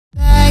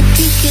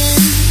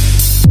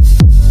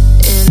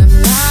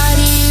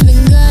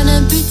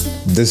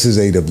This is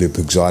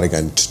AW.Pixotica,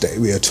 and today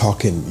we are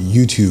talking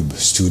YouTube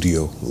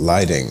studio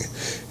lighting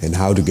and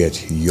how to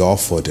get your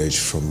footage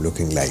from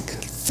looking like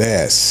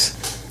this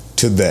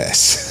to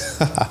this.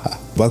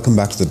 Welcome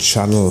back to the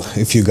channel.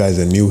 If you guys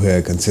are new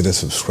here, consider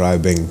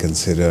subscribing,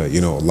 consider,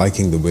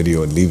 liking the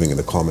video and leaving in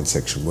the comment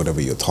section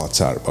whatever your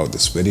thoughts are about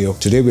this video.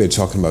 Today we are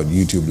talking about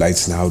YouTube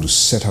lights and how to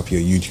set up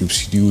your YouTube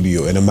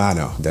studio in a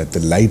manner that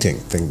the lighting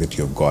thing that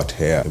you've got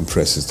here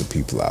impresses the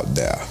people out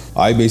there.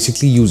 I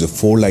basically use a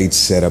 4-light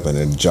setup and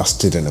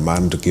adjust it in a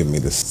manner to give me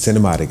this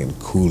cinematic and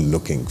cool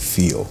looking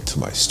feel to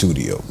my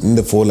studio. In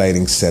the 4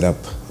 lighting setup,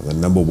 the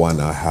number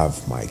 1, I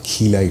have my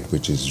key light,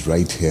 which is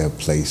right here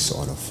placed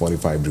on a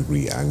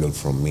 45-degree angle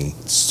from me.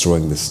 It's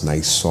throwing this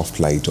nice soft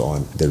light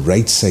on the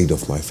right side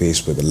of my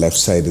face, where the left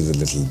side is a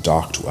little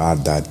dark to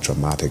add that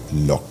dramatic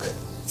look.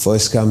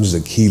 First comes the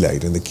key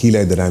light, and the key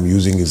light that I'm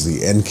using is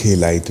the NK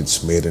light.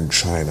 It's made in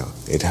China.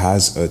 It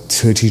has a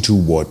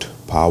 32-watt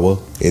power.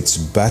 It's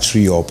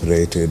battery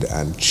operated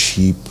and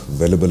cheap,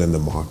 available in the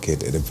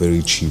market at a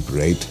very cheap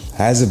rate.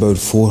 Has about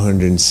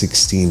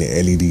 416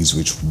 LEDs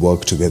which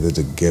work together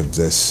to give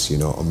this,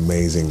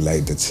 amazing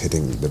light that's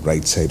hitting the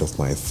right side of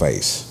my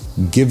face.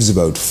 Gives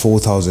about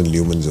 4,000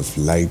 lumens of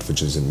light,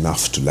 which is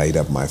enough to light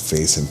up my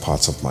face and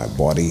parts of my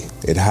body.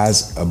 It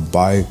has a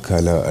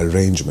bicolor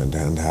arrangement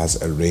and has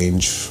a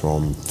range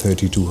from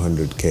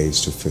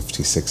 3200Ks to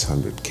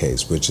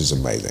 5600Ks, which is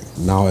amazing.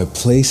 Now I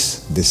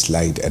place this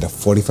light at a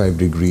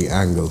 45-degree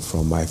angle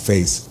from my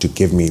face to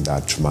give me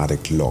that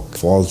dramatic look.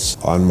 Falls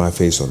on my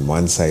face on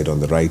one side, on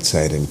the right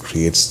side, and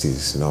creates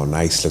these,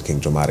 nice looking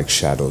dramatic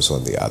shadows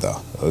on the other.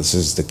 This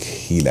is the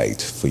key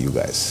light for you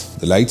guys.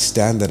 The light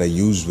stand that I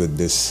use with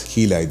this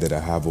key light that I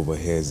have over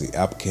here is the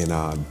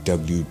AW.Pixotica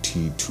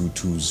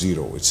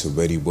WT220. It's a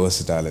very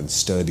versatile and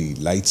sturdy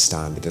light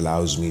stand. It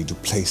allows me to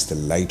place the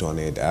light on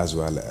it, as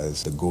well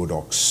as the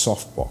Godox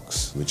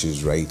softbox, which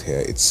is right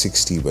here. It's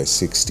 60 by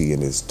 60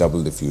 and is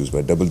double diffused.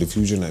 By double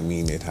diffusion, I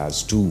mean it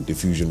has 2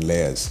 diffusion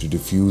layers to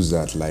diffuse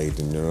that light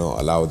and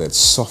allow that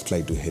soft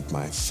light to hit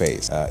my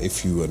face.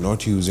 If you are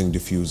not using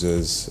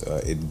diffusers,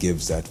 it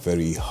gives that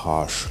very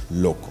harsh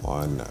look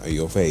on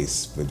your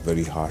face with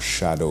very harsh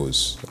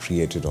shadows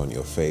created on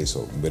your face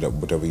or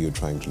whatever you're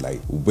trying to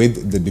light.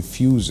 With the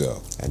diffuser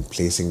and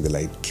placing the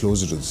light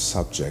closer to the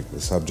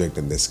subject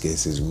in this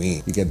case is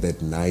me, you get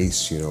that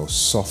nice,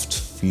 soft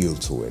feel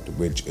to it,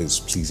 which is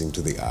pleasing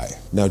to the eye.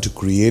 Now, to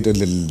create a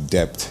little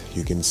depth,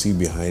 you can see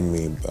behind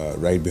me,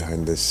 right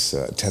behind this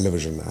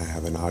television, I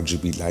have an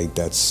RGB light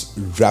that's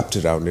wrapped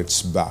around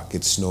its back.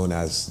 It's known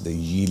as the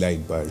Yi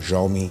light by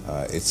Xiaomi.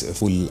 It's a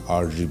full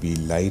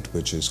RGB light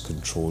which is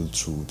controlled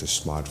through the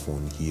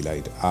smartphone Yi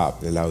light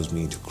app. It allows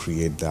me to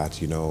create that,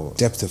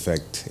 depth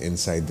effect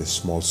inside the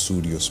small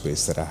studio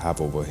space that I have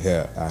over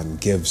here,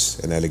 and gives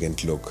an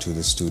elegant look to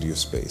the studio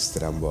space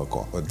that I'm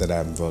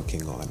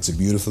working on. It's a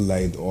beautiful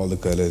light. All the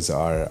colors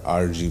are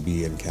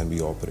RGB and can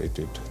be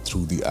operated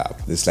through the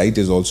app. This light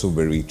is also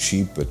very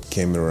cheap. It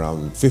came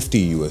around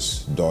 $50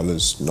 US,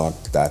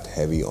 not that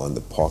heavy on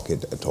the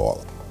pocket at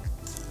all.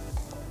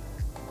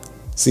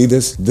 See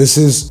this? This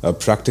is a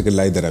practical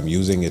light that I'm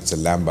using. It's a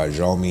lamp by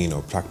Xiaomi.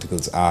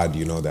 Practicals add,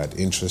 that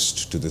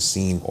interest to the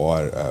scene,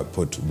 or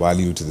put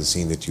value to the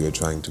scene that you are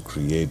trying to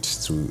create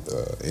through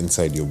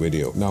inside your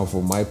video. Now,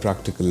 for my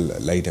practical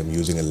light, I'm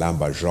using a lamp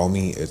by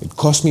Xiaomi. It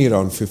cost me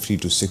around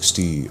 $50 to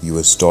 $60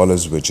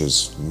 US, which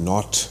is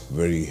not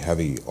very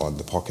heavy on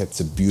the pocket.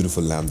 It's a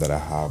beautiful lamp that I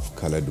have,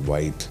 colored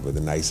white with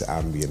a nice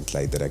ambient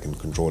light that I can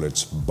control.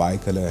 It's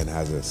bicolor and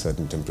has a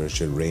certain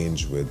temperature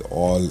range, with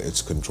all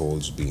its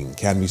controls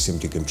can be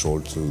simply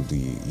controlled through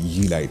the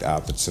Yi light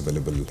app that's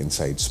available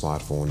inside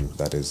smartphone,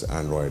 that is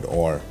Android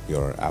or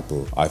your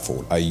Apple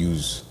iPhone. I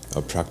use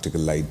a practical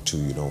light to,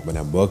 when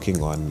I'm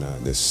working on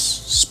this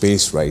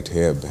space right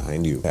here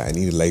behind you, I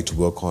need a light to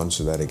work on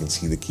so that I can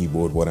see the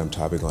keyboard, what I'm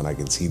tapping on. I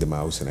can see the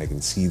mouse and I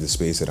can see the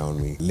space around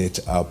me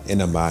lit up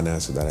in a manner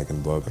so that I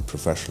can work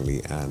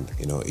professionally and,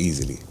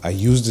 easily. I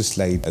use this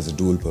light as a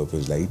dual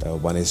purpose light.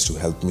 One is to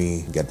help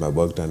me get my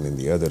work done, and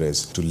the other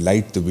is to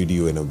light the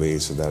video in a way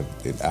so that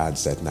it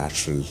adds that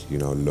natural,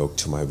 look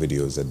to my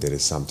videos, that there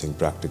is something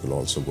practical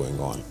also going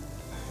on.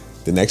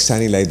 The next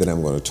tiny light that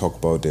I'm going to talk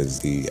about is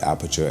the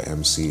Aperture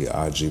MC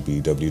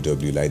RGB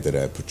WW light that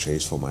I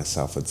purchased for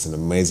myself. It's an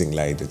amazing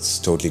light. It's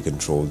totally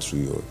controlled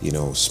through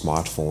your,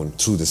 smartphone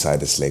through the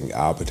Sling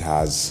app. It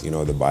has, the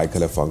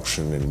bicolor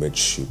function in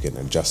which you can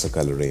adjust the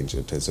color range.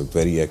 It is a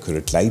very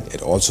accurate light.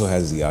 It also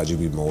has the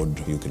RGB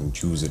mode. You can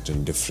use it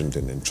in different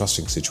and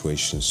interesting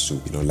situations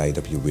to, light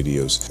up your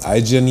videos. I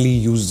generally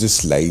use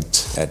this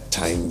light at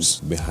times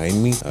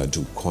behind me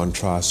to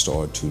contrast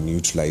or to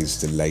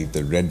neutralize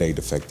the red light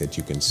effect that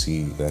you can see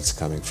see that's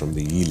coming from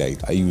the E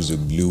light. I use a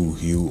blue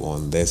hue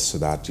on this so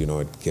that, you know,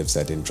 it gives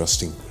that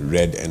interesting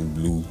red and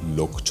blue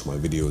look to my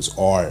videos.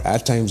 Or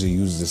at times I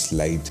use this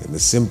light in the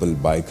simple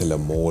bicolor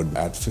mode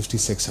at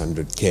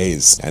 5600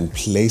 Ks and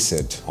place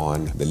it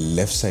on the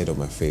left side of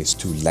my face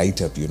to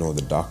light up, you know,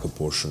 the darker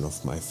portion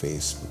of my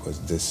face, because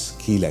this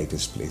key light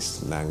is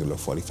placed at an angle of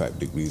 45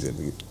 degrees and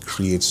it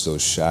creates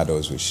those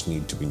shadows which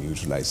need to be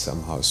neutralized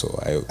somehow. So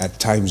I at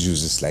times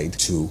use this light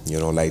to, you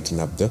know, lighten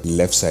up the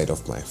left side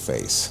of my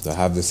face. I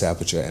have this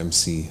Aperture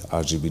MC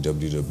RGB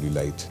WW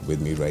light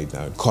with me right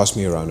now. It cost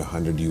me around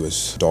 $100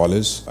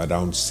 US,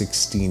 around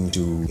 16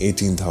 to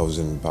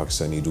 18,000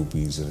 Pakistani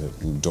rupees. I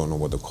don't know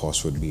what the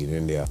cost would be in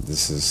India.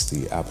 This is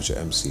the Aperture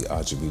MC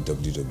RGB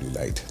WW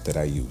light that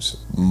I use.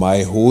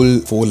 My whole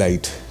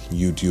 4-light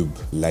YouTube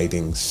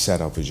lighting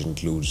setup, which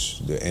includes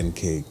the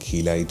NK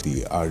key light,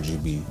 the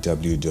RGB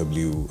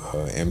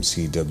WW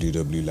MC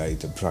WW light,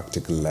 the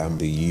practical lamp,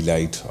 the E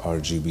light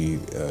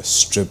RGB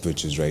strip,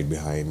 which is right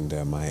behind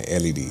my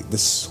LED.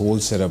 This whole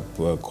setup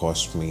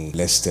cost me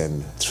less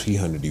than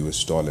 $300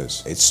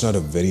 US. It's not a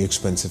very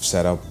expensive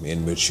setup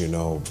in which, you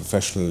know,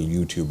 professional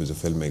YouTubers or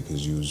filmmakers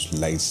use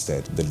lights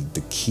that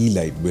the key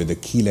light, where the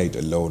key light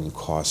alone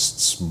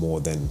costs more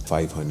than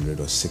 $500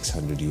 or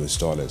 $600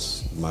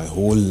 US. My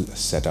whole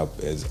setup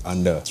is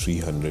under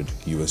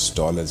 $300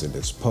 US and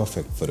it's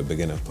perfect for a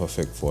beginner,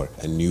 perfect for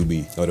a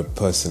newbie or a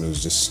person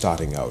who's just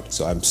starting out.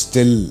 So I'm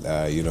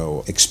still, you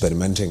know,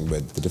 experimenting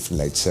with the different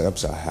light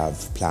setups. I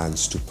have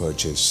plans to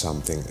purchase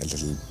something a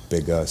little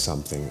bigger,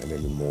 something a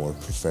little more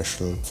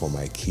professional for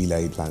my key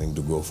light. Planning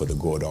to go for the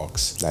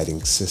Godox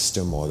lighting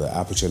system or the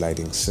Aperture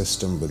lighting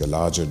system with a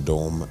larger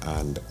dome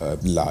and a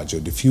larger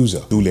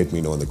diffuser. Do let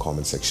me know in the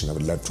comment section. I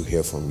would love to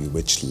hear from you.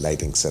 Which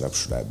lighting setup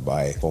should I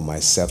buy for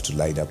myself to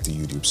light up the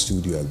YouTube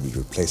studio? I'll be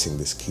replacing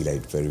this key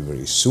light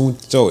very soon.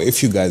 So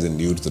if you guys are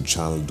new to the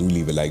channel, do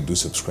leave a like, do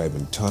subscribe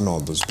and turn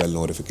on those bell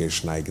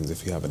notification icons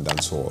if you haven't done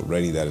so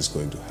already. That is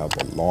going to help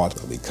a lot.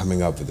 I'll be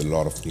coming up with a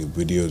lot of new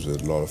videos,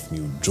 with a lot of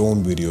new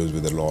drone videos,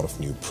 with a lot of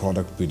new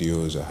product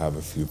videos. I have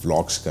a few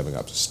vlogs coming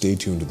up, so stay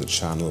tuned to the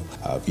channel.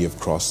 We have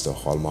crossed the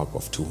hallmark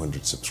of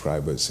 200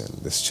 subscribers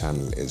and this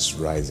channel is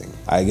rising.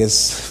 I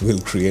guess we'll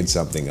create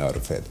something out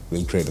of it.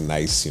 We'll create a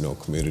nice, you know,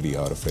 community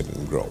out of it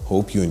and grow.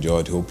 Hope you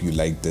enjoyed. Hope you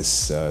liked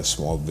this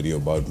small video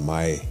about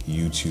my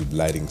YouTube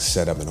lighting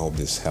setup, and hope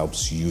this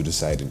helps you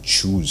decide and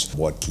choose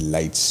what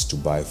lights to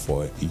buy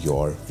for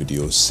your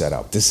video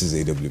setup. This is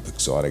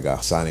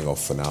AW.Pixotica signing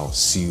off for now.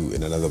 See you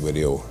in another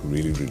video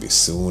really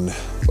soon.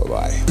 Bye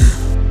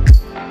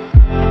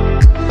bye.